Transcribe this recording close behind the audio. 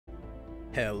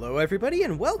Hello everybody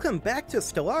and welcome back to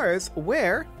Stellaris,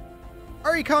 where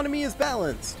our economy is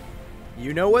balanced.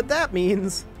 You know what that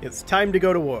means. It's time to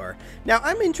go to war. Now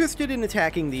I'm interested in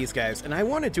attacking these guys and I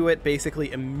want to do it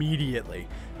basically immediately.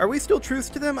 Are we still truce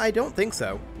to them? I don't think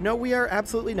so. No, we are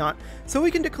absolutely not. So we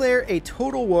can declare a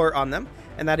total war on them,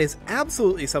 and that is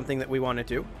absolutely something that we want to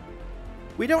do.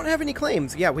 We don't have any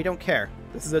claims. Yeah, we don't care.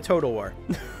 This is a total war.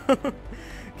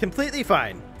 Completely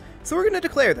fine. So we're going to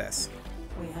declare this.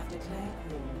 We have declared war.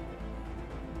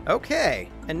 Okay,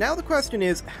 and now the question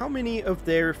is, how many of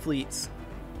their fleets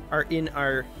are in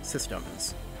our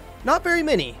systems? Not very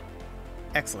many.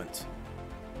 Excellent.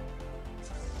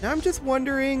 Now I'm just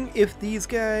wondering if these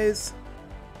guys...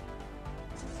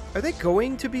 Are they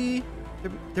going to be...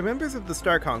 They're members of the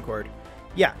Star Concord.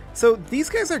 Yeah, so these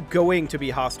guys are going to be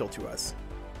hostile to us.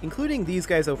 Including these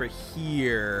guys over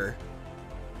here,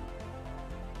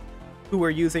 who are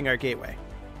using our gateway.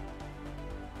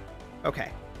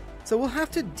 Okay, so we'll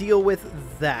have to deal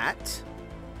with that.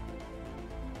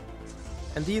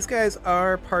 And these guys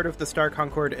are part of the Star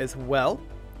Concord as well.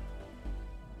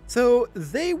 So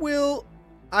they will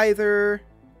either...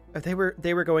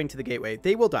 They were going to the gateway.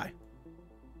 They will die.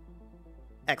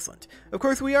 Excellent. Of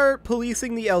course, we are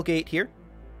policing the L gate here.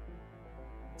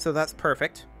 So that's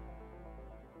perfect.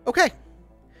 Okay.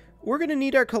 We're going to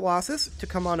need our Colossus to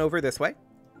come on over this way.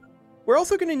 We're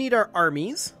also going to need our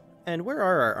armies. And where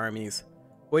are our armies?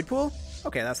 Voidpool?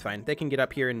 Okay, that's fine. They can get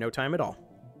up here in no time at all.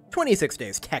 26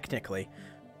 days, technically.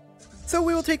 So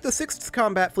we will take the 6th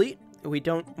Combat Fleet. We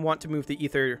don't want to move the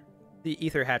Ether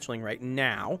Hatchling right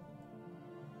now.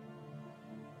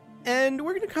 And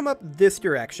we're going to come up this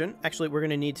direction. Actually, we're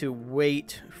going to need to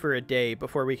wait for a day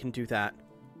before we can do that.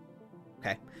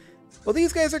 Okay. Well,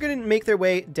 these guys are going to make their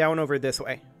way down over this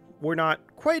way. We're not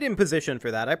quite in position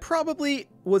for that. I probably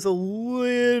was a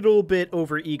little bit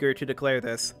overeager to declare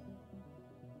this.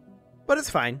 But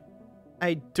it's fine.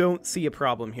 I don't see a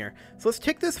problem here. So let's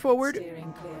take this forward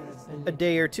a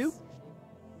day or two.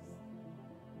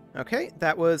 Okay,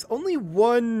 that was only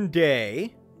one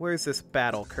day. Where is this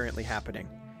battle currently happening?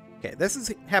 Okay, this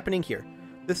is happening here.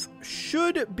 This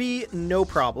should be no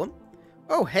problem.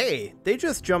 Oh, hey, they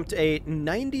just jumped a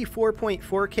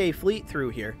 94.4k fleet through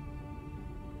here.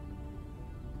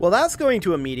 Well, that's going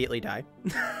to immediately die.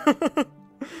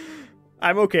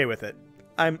 I'm okay with it.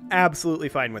 I'm absolutely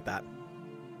fine with that.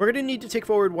 We're going to need to take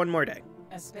forward one more day.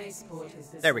 A spaceport is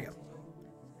this. There we go.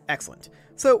 Excellent.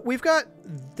 So we've got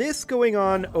this going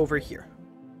on over here.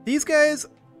 These guys,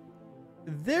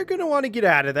 they're going to want to get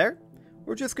out of there.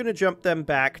 We're just going to jump them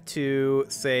back to,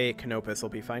 say, Canopus will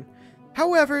be fine.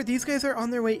 However, these guys are on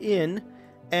their way in,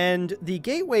 and the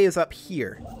gateway is up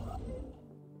here.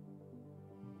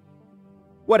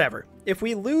 Whatever. If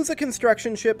we lose a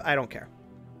construction ship, I don't care.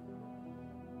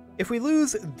 If we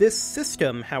lose this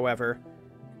system, however,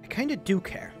 I kind of do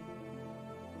care.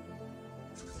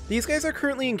 These guys are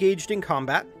currently engaged in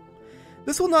combat.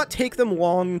 This will not take them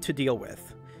long to deal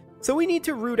with. So we need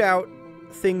to root out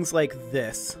things like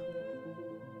this.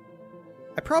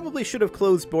 I probably should have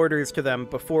closed borders to them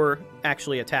before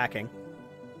actually attacking.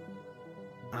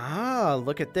 Ah,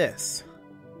 look at this.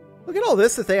 Look at all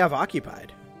this that they have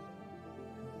occupied.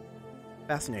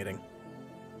 Fascinating.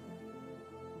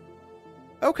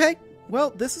 Okay, well,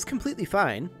 this is completely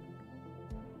fine.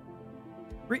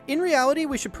 In reality,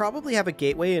 we should probably have a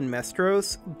gateway in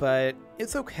Mestros, but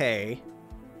it's okay.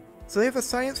 So they have a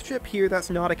science ship here, that's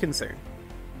not a concern.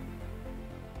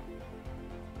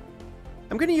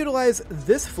 I'm going to utilize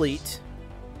this fleet.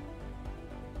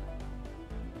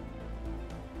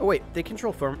 Oh wait, they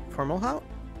control Formalhaut?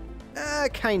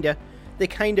 Kinda. They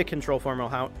kinda control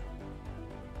Formalhaut.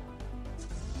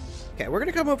 Okay, we're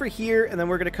going to come over here, and then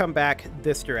we're going to come back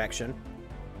this direction.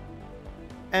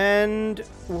 And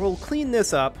we'll clean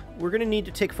this up. We're going to need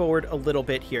to take forward a little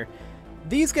bit here.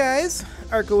 These guys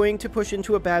are going to push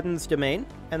into Abaddon's domain,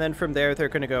 and then from there they're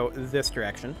going to go this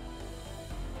direction.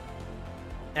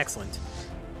 Excellent.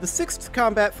 The 6th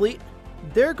Combat Fleet,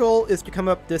 their goal is to come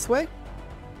up this way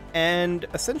and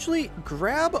essentially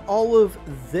grab all of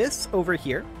this over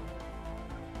here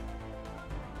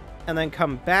and then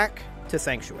come back to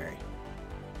Sanctuary.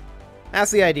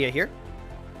 That's the idea here.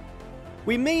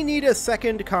 We may need a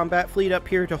 2nd Combat Fleet up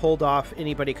here to hold off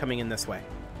anybody coming in this way.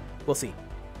 We'll see.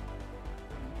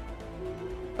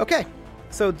 Okay,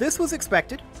 so this was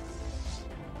expected.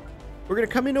 We're going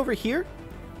to come in over here,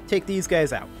 take these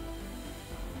guys out.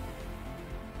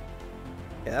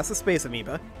 Yeah, that's a space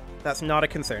amoeba. That's not a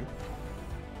concern.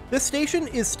 This station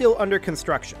is still under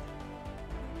construction,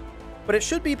 but it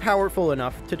should be powerful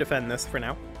enough to defend this for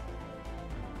now.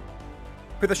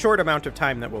 For the short amount of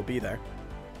time that we'll be there.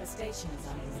 A station is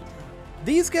under attack.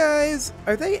 These guys,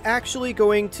 are they actually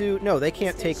going to... No, they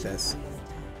can't take Station this. is under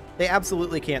attack. They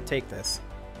absolutely can't take this.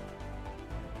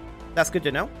 That's good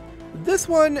to know. This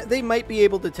one, they might be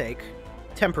able to take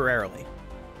temporarily.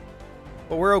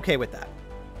 But we're okay with that.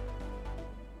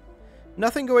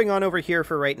 Nothing going on over here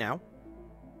for right now.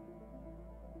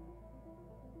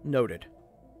 Noted.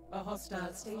 A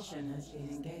hostile station has been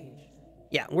engaged.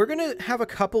 Yeah, we're going to have a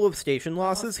couple of station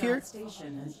losses Hostile here.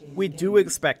 station has been We do engaged.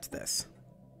 expect this.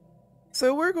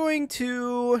 So we're going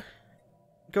to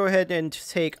go ahead and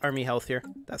take Army Health here.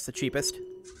 That's the cheapest.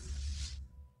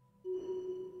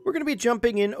 We're going to be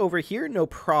jumping in over here, no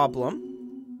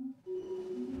problem.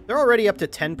 They're already up to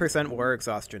 10% war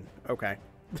exhaustion. Okay.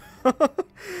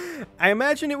 I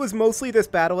imagine it was mostly this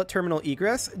battle at Terminal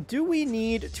Egress. Do we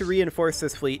need to reinforce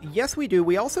this fleet? Yes, we do.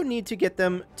 We also need to get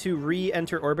them to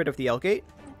re-enter orbit of the L-Gate.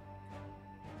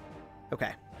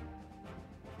 Okay.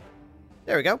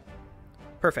 There we go.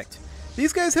 Perfect.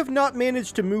 These guys have not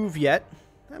managed to move yet.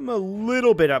 I'm a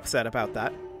little bit upset about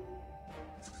that.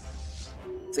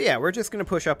 So yeah, we're just going to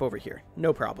push up over here.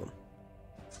 No problem.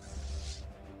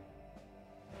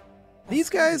 These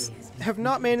guys have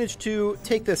not managed to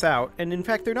take this out, and in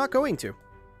fact, they're not going to.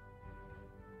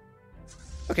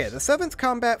 Okay, the 7th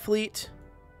Combat Fleet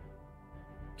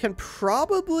can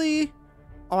probably,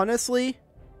 honestly,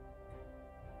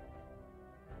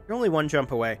 you're only one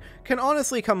jump away, can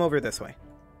honestly come over this way.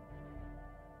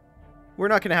 We're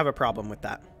not going to have a problem with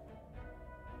that.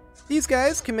 These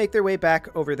guys can make their way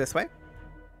back over this way.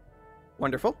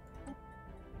 Wonderful.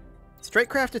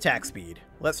 Straightcraft attack speed.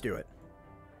 Let's do it.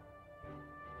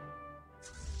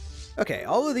 Okay,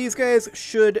 all of these guys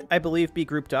should, I believe, be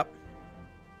grouped up.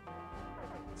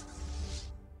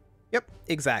 Yep,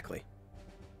 exactly.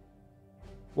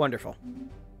 Wonderful.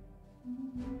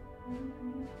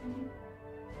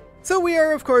 So we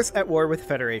are, of course, at war with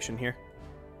Federation here.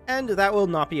 And that will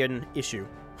not be an issue.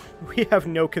 We have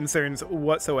no concerns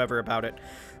whatsoever about it.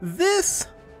 This,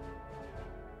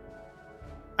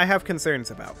 I have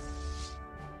concerns about.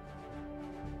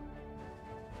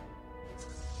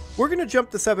 We're going to jump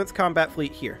the 7th Combat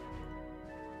Fleet here.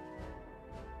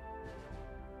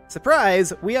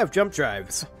 Surprise! We have jump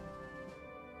drives.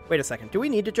 Wait a second. Do we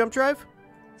need to jump drive?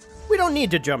 We don't need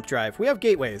to jump drive. We have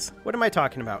gateways. What am I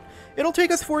talking about? It'll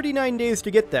take us 49 days to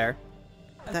get there.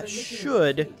 That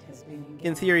should,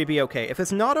 in theory, be okay. If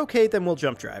it's not okay, then we'll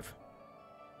jump drive.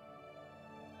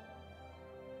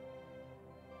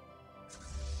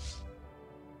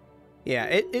 Yeah,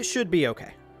 it should be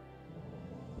okay.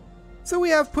 So we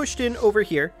have pushed in over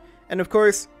here, and of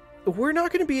course, we're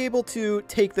not going to be able to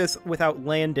take this without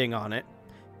landing on it.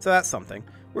 So that's something.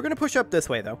 We're going to push up this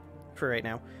way, though, for right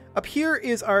now. Up here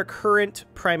is our current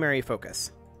primary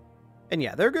focus. And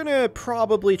yeah, they're going to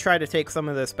probably try to take some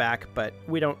of this back, but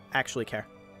we don't actually care.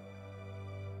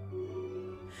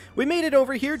 We made it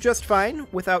over here just fine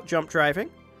without jump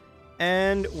driving,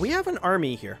 and we have an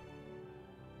army here.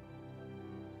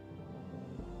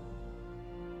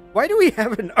 Why do we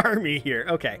have an army here?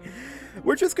 Okay,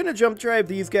 we're just going to jump drive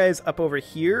these guys up over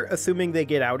here, assuming they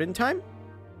get out in time.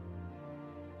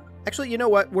 Actually, you know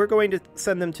what? We're going to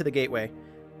send them to the gateway,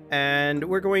 and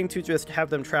we're going to just have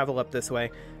them travel up this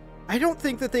way. I don't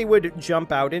think that they would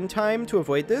jump out in time to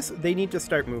avoid this. They need to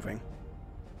start moving.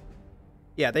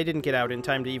 Yeah, they didn't get out in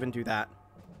time to even do that.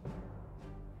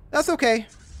 That's okay.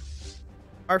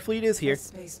 Our fleet is here. The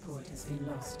spaceport has been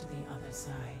lost to the other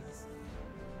side.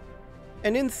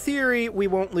 And in theory, we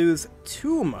won't lose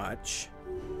too much.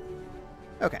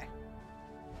 Okay.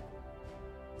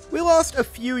 We lost a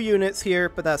few units here,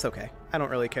 but that's okay. I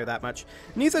don't really care that much.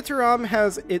 Nisa Taram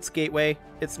has its gateway.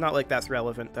 It's not like that's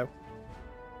relevant, though.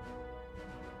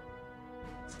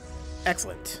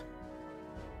 Excellent.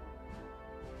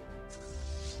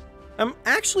 I'm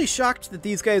actually shocked that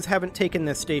these guys haven't taken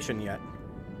this station yet.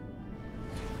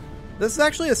 This is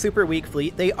actually a super weak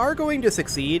fleet. They are going to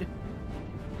succeed,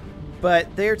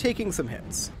 but they're taking some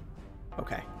hits.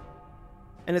 Okay.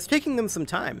 And it's taking them some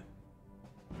time.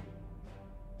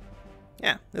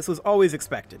 Yeah, this was always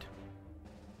expected.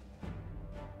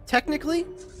 Technically,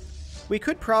 we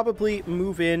could probably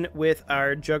move in with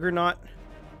our Juggernaut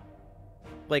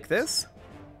like this.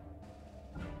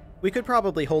 We could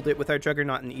probably hold it with our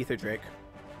Juggernaut and Ether Drake.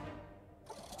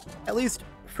 At least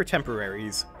for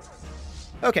temporaries.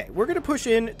 Okay, we're going to push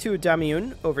in to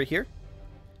Damiun over here.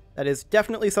 That is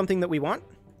definitely something that we want.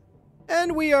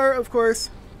 And we are, of course,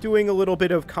 doing a little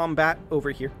bit of combat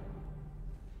over here.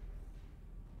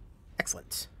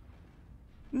 Excellent.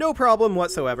 No problem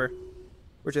whatsoever.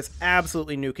 We're just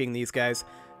absolutely nuking these guys.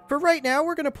 For right now,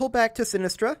 we're going to pull back to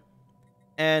Sinistra,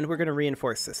 and we're going to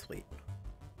reinforce this fleet.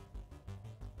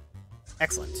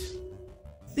 Excellent.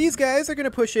 These guys are going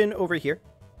to push in over here.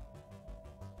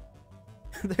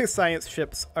 Their science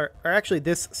ships are actually,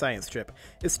 this science ship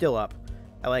is still up.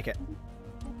 I like it.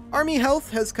 Army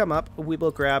health has come up. We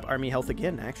will grab army health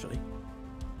again, actually.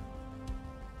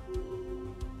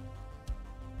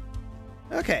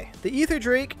 Okay, the Ether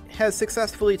Drake has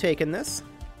successfully taken this.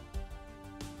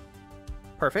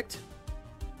 Perfect.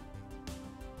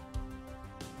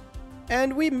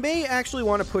 And we may actually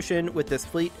want to push in with this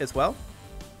fleet as well.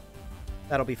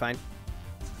 That'll be fine.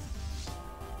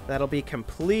 That'll be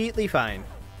completely fine.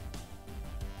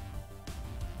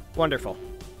 Wonderful.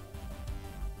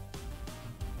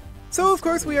 So, of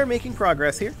course, we are making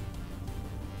progress here.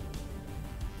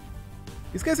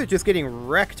 These guys are just getting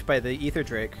wrecked by the Ether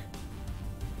Drake.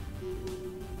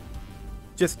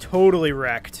 Just totally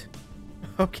wrecked.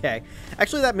 Okay.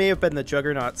 Actually, that may have been the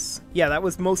Juggernauts. Yeah, that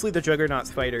was mostly the Juggernauts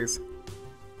fighters.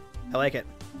 I like it.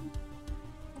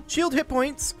 Shield hit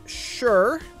points,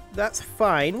 sure. That's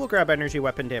fine. We'll grab energy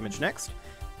weapon damage next.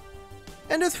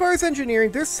 And as far as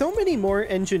engineering, there's so many more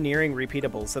engineering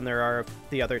repeatables than there are of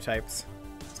the other types.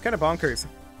 It's kind of bonkers.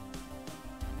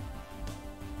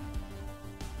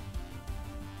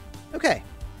 Okay.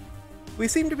 We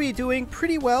seem to be doing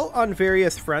pretty well on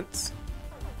various fronts.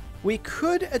 We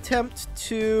could attempt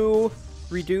to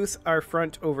reduce our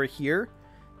front over here.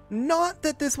 Not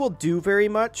that this will do very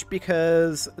much,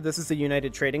 because this is a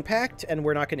United Trading Pact, and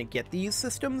we're not going to get these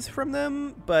systems from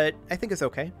them, but I think it's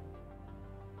okay.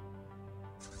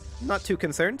 Not too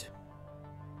concerned.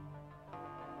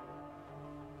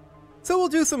 So we'll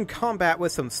do some combat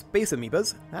with some space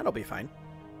amoebas. That'll be fine.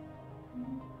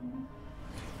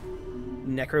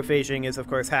 Necrophaging is, of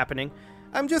course, happening.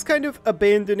 I'm just kind of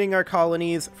abandoning our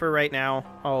colonies for right now.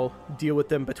 I'll deal with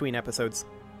them between episodes.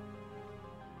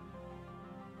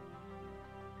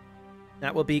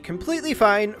 That will be completely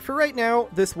fine. For right now,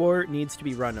 this war needs to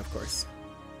be run, of course.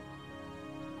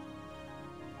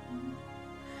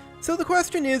 So the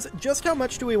question is, just how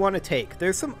much do we want to take?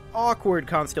 There's some awkward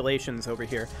constellations over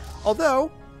here.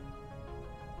 Although,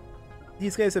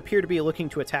 these guys appear to be looking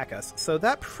to attack us. So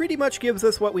that pretty much gives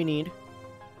us what we need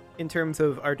in terms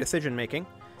of our decision making.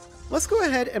 Let's go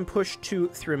ahead and push to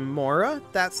Thrymora.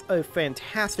 That's a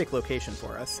fantastic location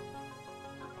for us.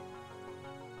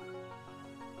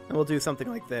 And we'll do something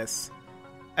like this.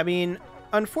 I mean,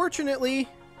 unfortunately,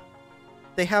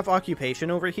 they have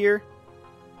occupation over here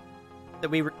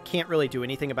that we can't really do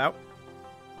anything about.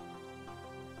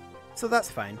 So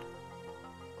that's fine.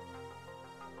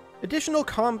 Additional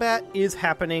combat is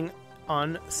happening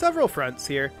on several fronts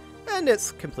here, and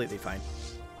it's completely fine.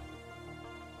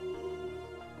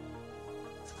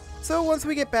 So once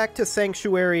we get back to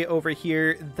Sanctuary over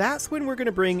here, that's when we're going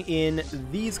to bring in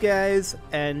these guys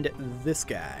and this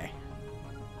guy.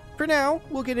 For now,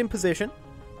 we'll get in position.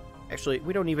 Actually,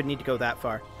 we don't even need to go that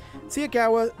far.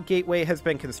 Siagawa Gateway has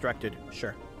been constructed.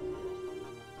 Sure.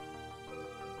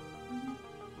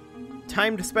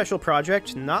 Timed special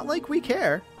project? Not like we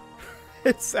care.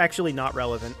 It's actually not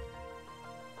relevant.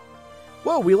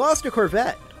 Whoa, we lost a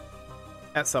Corvette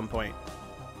at some point.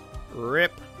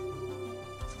 RIP.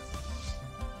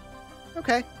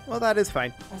 Okay, well that is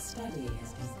fine. A study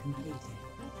has been completed.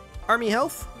 Army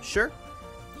health? Sure.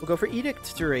 We'll go for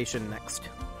edict duration next.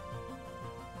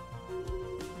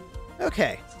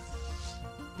 Okay.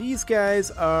 These guys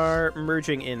are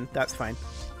merging in. That's fine.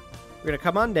 We're going to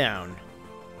come on down.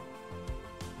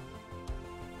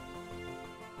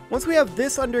 Once we have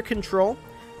this under control,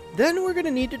 then we're going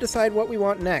to need to decide what we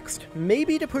want next.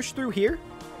 Maybe to push through here?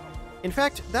 In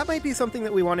fact, that might be something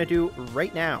that we want to do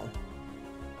right now.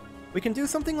 We can do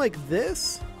something like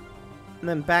this, and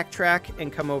then backtrack and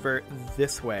come over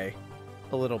this way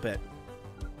a little bit.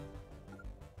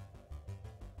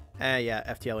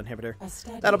 Yeah, FTL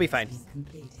inhibitor. That'll be fine.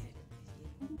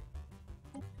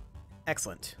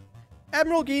 Excellent.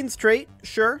 Admiral Gein's trait,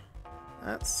 sure.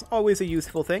 That's always a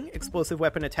useful thing. Explosive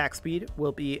weapon attack speed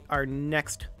will be our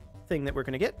next thing that we're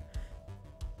going to get.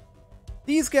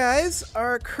 These guys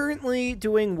are currently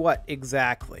doing what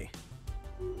exactly?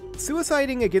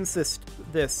 Suiciding against this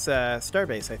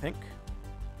starbase, I think.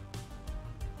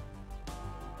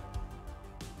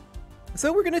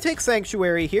 So we're going to take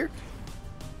Sanctuary here.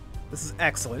 This is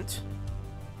excellent.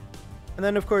 And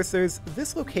then, of course, there's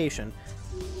this location.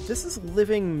 This is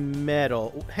living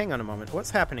metal. Hang on a moment.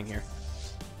 What's happening here?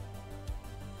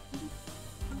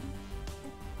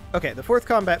 Okay, the 4th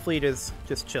Combat Fleet is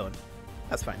just chilling.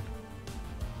 That's fine.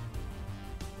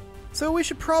 So we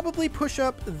should probably push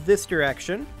up this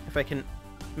direction, if I can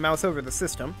mouse over the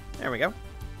system. There we go.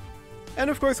 And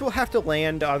of course we'll have to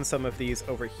land on some of these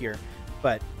over here,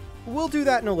 but we'll do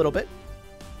that in a little bit.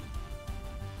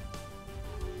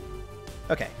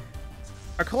 Okay.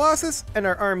 Our Colossus and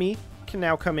our army can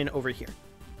now come in over here.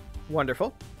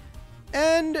 Wonderful.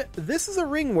 And this is a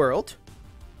ring world.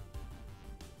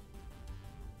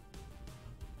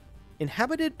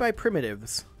 Inhabited by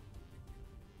primitives.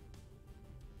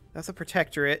 That's a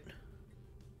protectorate.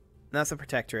 That's a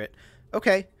protectorate.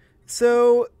 Okay,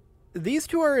 so these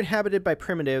two are inhabited by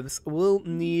primitives. We'll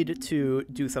need to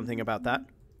do something about that.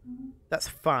 That's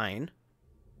fine.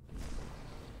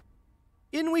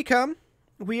 In we come.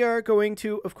 We are going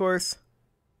to, of course,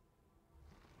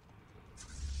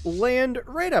 land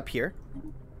right up here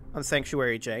on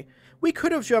Sanctuary J. We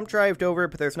could have jump drived over,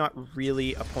 but there's not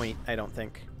really a point, I don't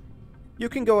think. You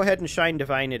can go ahead and Shine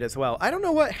Divine it as well. I don't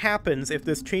know what happens if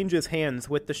this changes hands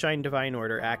with the Shine Divine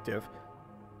order active.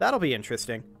 That'll be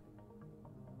interesting.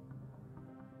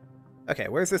 Okay,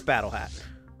 where's this battle hat?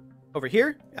 Over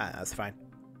here? Ah, that's fine.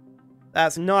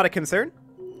 That's not a concern.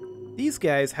 These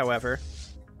guys, however,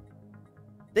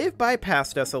 they've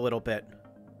bypassed us a little bit,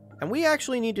 and we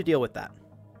actually need to deal with that.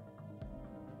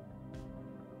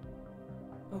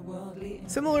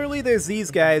 Similarly, there's these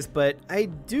guys, but I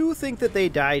do think that they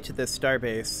die to this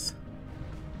starbase.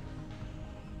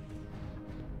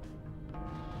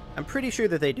 I'm pretty sure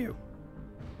that they do.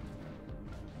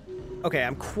 Okay,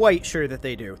 I'm quite sure that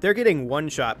they do. They're getting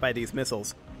one-shot by these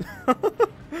missiles.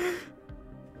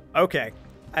 Okay,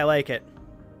 I like it.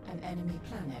 An enemy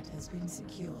planet has been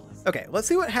secured. Okay, let's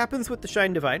see what happens with the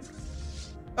Shine Divine.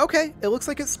 Okay, it looks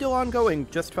like it's still ongoing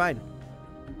just fine.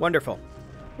 Wonderful.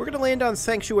 We're going to land on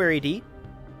Sanctuary D.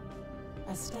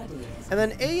 And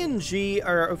then A and G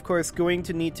are, of course, going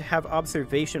to need to have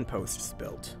observation posts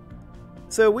built.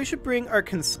 So we should bring our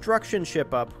construction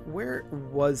ship up. Where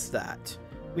was that?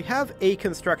 We have a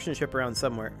construction ship around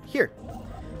somewhere. Here.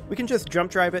 We can just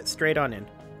jump drive it straight on in.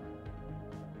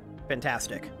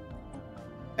 Fantastic.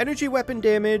 Energy weapon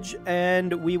damage,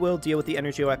 and we will deal with the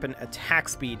energy weapon attack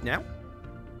speed now.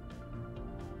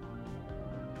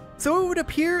 So it would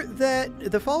appear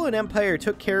that the Fallen Empire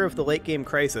took care of the late game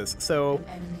crisis, so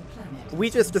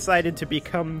we just decided to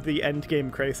become the end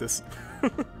game crisis.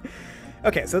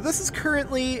 Okay, so this is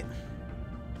currently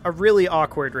a really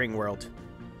awkward ring world.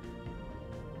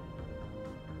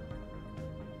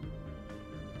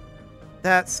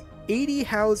 That's 80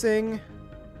 housing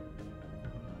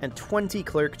and 20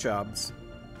 clerk jobs.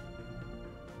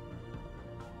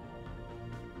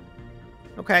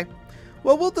 Okay.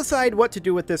 Well, we'll decide what to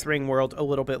do with this ring world a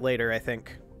little bit later, I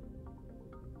think.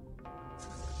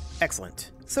 Excellent.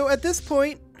 So at this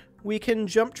point, we can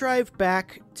jump drive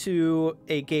back to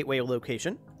a gateway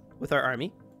location with our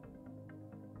army.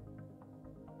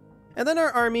 And then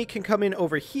our army can come in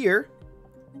over here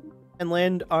and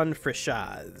land on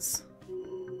Frichaz.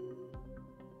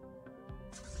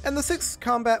 And the 6th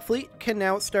combat fleet can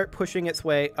now start pushing its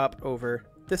way up over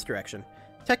this direction.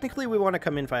 Technically, we want to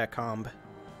come in via comb.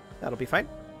 That'll be fine.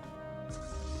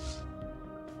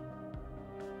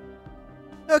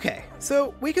 Okay,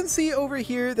 so we can see over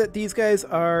here that these guys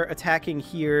are attacking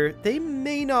here. They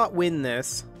may not win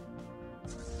this.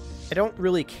 I don't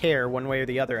really care one way or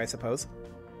the other, I suppose.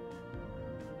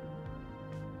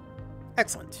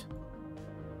 Excellent.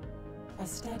 A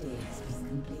study has been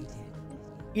completed.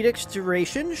 Edict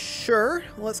duration, sure.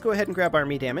 Let's go ahead and grab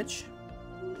army damage.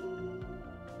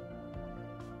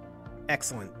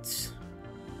 Excellent.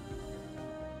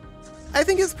 I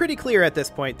think it's pretty clear at this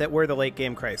point that we're the late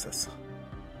game crisis.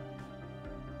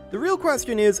 The real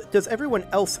question is, does everyone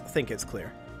else think it's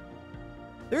clear?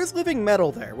 There's living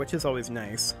metal there, which is always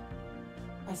nice.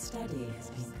 A study has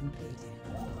been completed.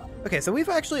 Okay, so we've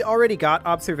actually already got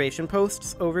observation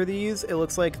posts over these. It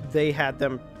looks like they had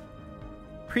them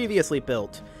previously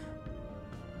built.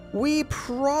 We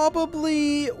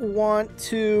probably want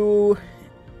to...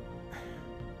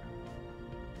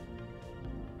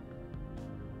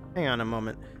 Hang on a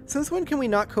moment. Since when can we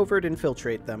not covert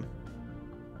infiltrate them?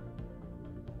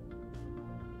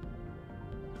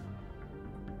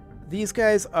 These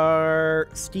guys are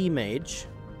Steam Age.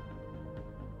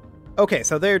 Okay,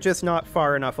 so they're just not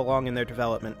far enough along in their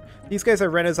development. These guys are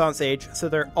Renaissance Age, so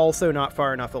they're also not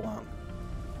far enough along.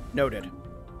 Noted.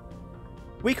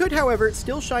 We could, however,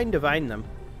 still Shine Divine them.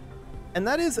 And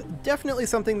that is definitely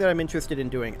something that I'm interested in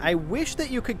doing. I wish that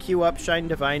you could queue up Shine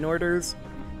Divine orders.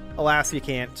 Alas, you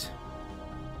can't.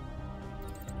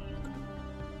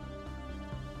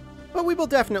 But we will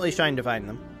definitely Shine Divine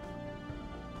them.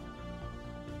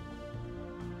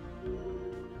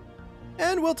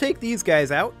 And we'll take these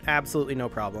guys out. Absolutely no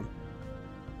problem.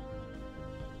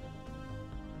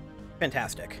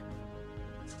 Fantastic.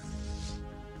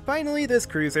 Finally, this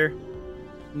cruiser.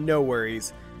 No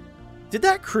worries. Did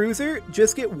that cruiser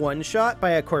just get one shot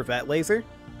by a Corvette laser?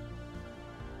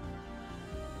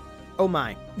 Oh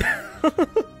my.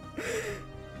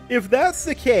 If that's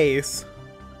the case,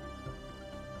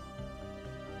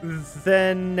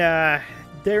 then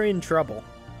they're in trouble.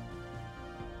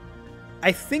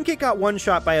 I think it got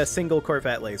one-shot by a single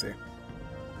Corvette laser.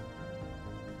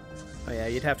 Oh yeah,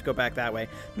 you'd have to go back that way.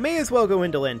 May as well go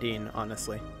into Landine,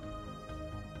 honestly.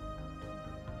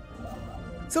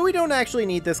 So we don't actually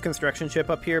need this construction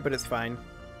ship up here, but it's fine.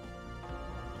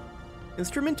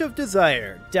 Instrument of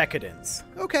Desire, Decadence.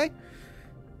 Okay.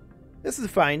 This is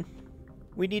fine.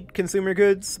 We need consumer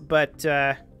goods, but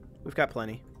we've got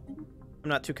plenty. I'm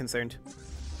not too concerned.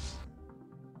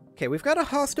 Okay, we've got a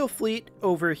hostile fleet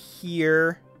over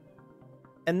here.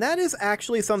 And that is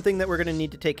actually something that we're going to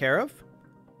need to take care of.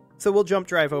 So we'll jump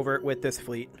drive over it with this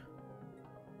fleet.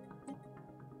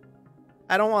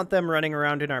 I don't want them running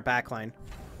around in our backline.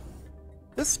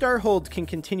 This Starhold can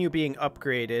continue being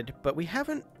upgraded, but we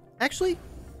haven't... Actually...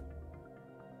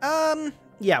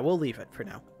 yeah, we'll leave it for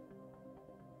now.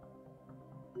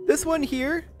 This one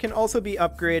here can also be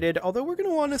upgraded, although we're going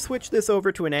to want to switch this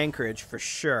over to an anchorage for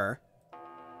sure.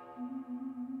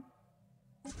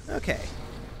 Okay.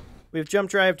 We've jump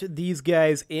drived these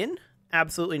guys in.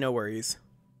 Absolutely no worries.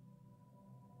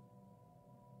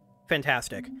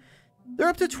 Fantastic. They're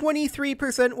up to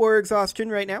 23% war exhaustion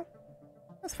right now.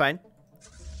 That's fine.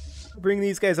 We'll bring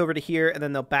these guys over to here, and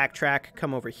then they'll backtrack,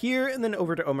 come over here, and then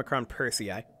over to Omicron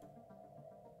Persei.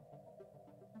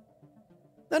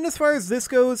 Then as far as this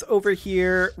goes, over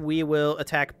here, we will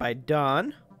attack by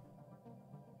dawn.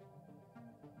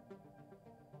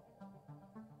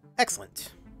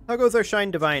 Excellent. How goes our Shine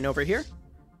Divine over here?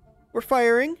 We're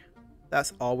firing.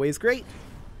 That's always great.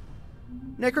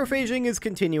 Necrophaging is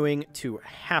continuing to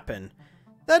happen.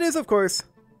 That is, of course,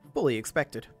 fully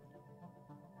expected.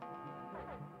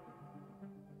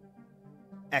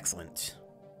 Excellent.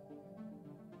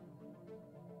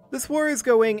 This war is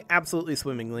going absolutely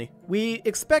swimmingly. We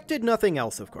expected nothing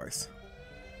else, of course.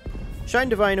 Shine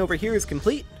Divine over here is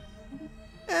complete,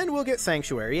 and we'll get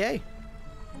Sanctuary A.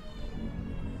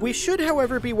 We should,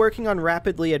 however, be working on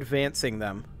rapidly advancing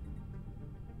them.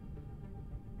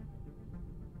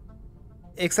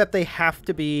 Except they have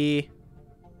to be...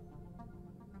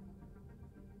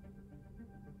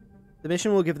 The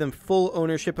mission will give them full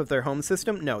ownership of their home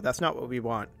system? No, that's not what we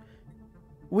want.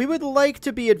 We would like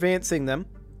to be advancing them.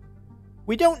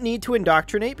 We don't need to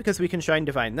indoctrinate because we can Shine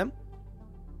Divine them.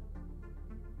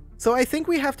 So I think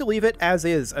we have to leave it as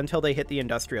is until they hit the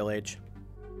Industrial Age.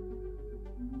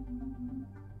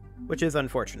 Which is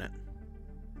unfortunate.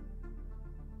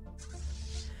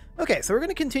 Okay, so we're going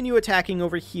to continue attacking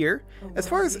over here. As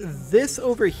far as this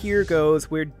over here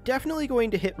goes, we're definitely going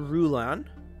to hit Rulon.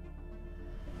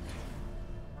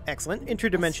 Excellent.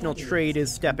 Interdimensional trade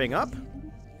is stepping up.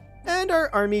 And our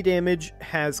army damage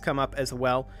has come up as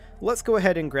well. Let's go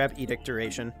ahead and grab Edict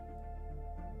Duration.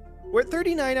 We're at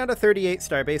 39 out of 38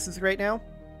 starbases right now.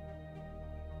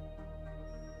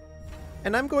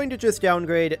 And I'm going to just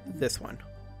downgrade this one.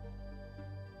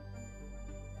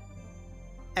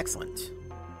 Excellent.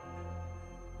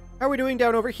 How are we doing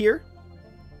down over here?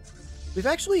 We've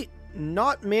actually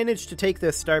not managed to take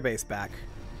this starbase back.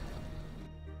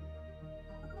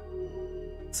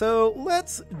 So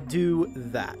let's do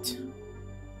that.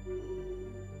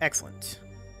 Excellent.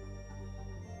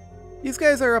 These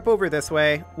guys are up over this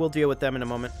way. We'll deal with them in a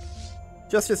moment.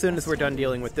 Just as soon as we're done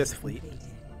dealing with this fleet.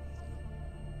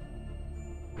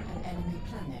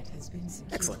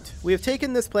 Excellent. We have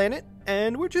taken this planet,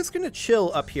 and we're just going to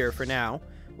chill up here for now.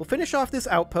 We'll finish off this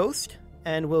outpost,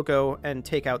 and we'll go and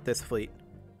take out this fleet.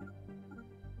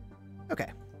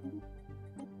 Okay.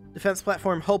 Defense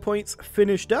platform hull points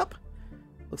finished up.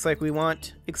 Looks like we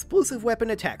want explosive weapon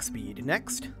attack speed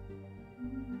next.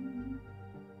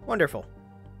 Wonderful.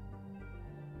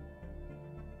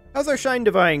 How's our Shine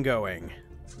Divine going?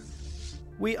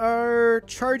 We are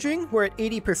charging. We're at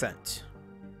 80%.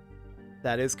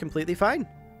 That is completely fine.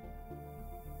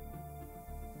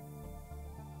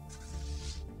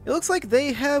 It looks like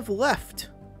they have left.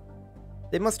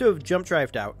 They must have jump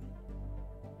drived out.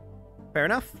 Fair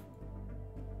enough.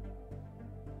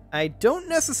 I don't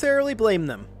necessarily blame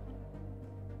them.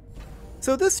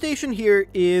 So this station here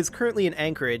is currently in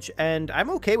Anchorage, and I'm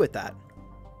okay with that.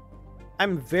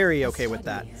 I'm very okay with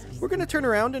that. We're going to turn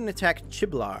around and attack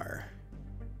Chiblar.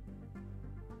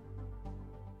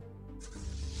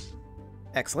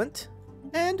 Excellent.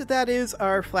 And that is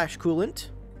our flash coolant.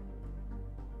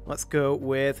 Let's go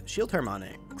with shield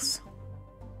harmonics.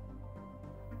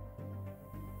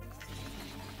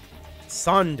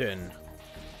 Sonden.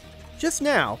 Just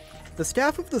now, the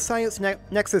staff of the Science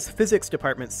Nexus Physics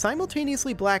Department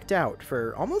simultaneously blacked out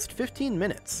for almost 15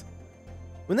 minutes.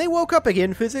 When they woke up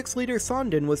again, physics leader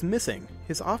Sondon was missing.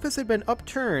 His office had been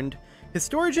upturned, his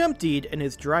storage emptied, and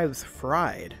his drives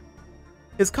fried.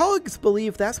 His colleagues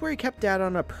believe that's where he kept data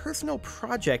on a personal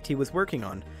project he was working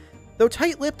on. Though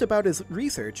tight-lipped about his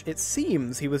research, it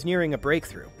seems he was nearing a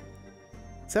breakthrough.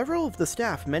 Several of the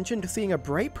staff mentioned seeing a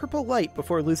bright purple light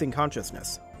before losing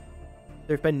consciousness.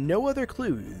 There have been no other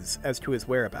clues as to his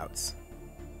whereabouts.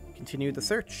 Continue the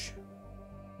search.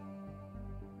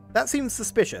 That seems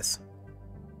suspicious.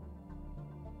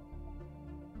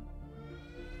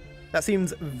 That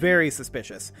seems very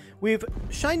suspicious. We've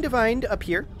Shine Divined up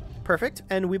here. Perfect.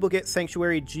 And we will get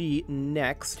Sanctuary G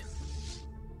next.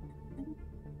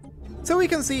 So we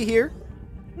can see here.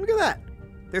 Look at that.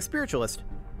 They're spiritualist.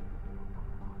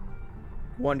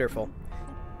 Wonderful.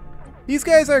 These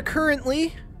guys are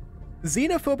currently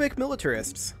xenophobic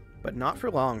militarists, but not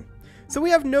for long. So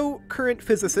we have no current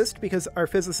physicist because our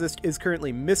physicist is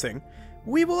currently missing.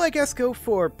 We will, I guess, go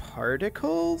for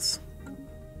particles?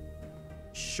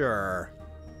 Sure.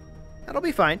 That'll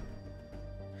be fine.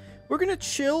 We're going to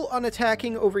chill on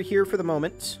attacking over here for the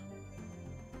moment.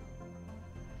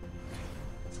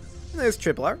 And there's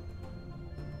Triplar.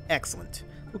 Excellent.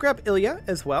 We'll grab Ilya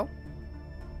as well.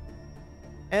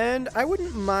 And I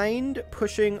wouldn't mind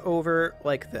pushing over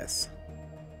like this.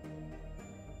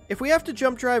 If we have to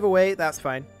jump drive away, that's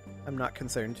fine. I'm not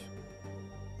concerned.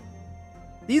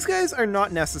 These guys are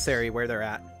not necessary where they're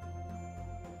at.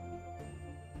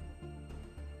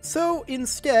 So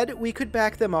instead, we could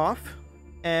back them off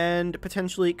and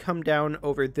potentially come down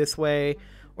over this way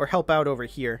or help out over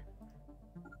here.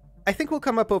 I think we'll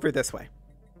come up over this way.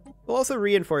 We'll also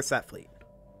reinforce that fleet.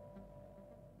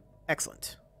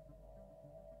 Excellent.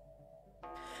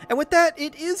 And with that,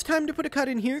 it is time to put a cut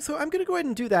in here, so I'm going to go ahead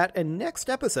and do that, and next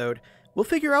episode, we'll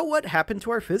figure out what happened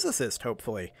to our physicist,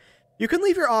 hopefully. You can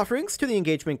leave your offerings to the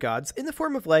engagement gods in the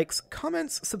form of likes,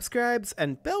 comments, subscribes,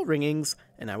 and bell ringings,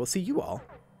 and I will see you all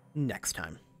next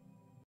time.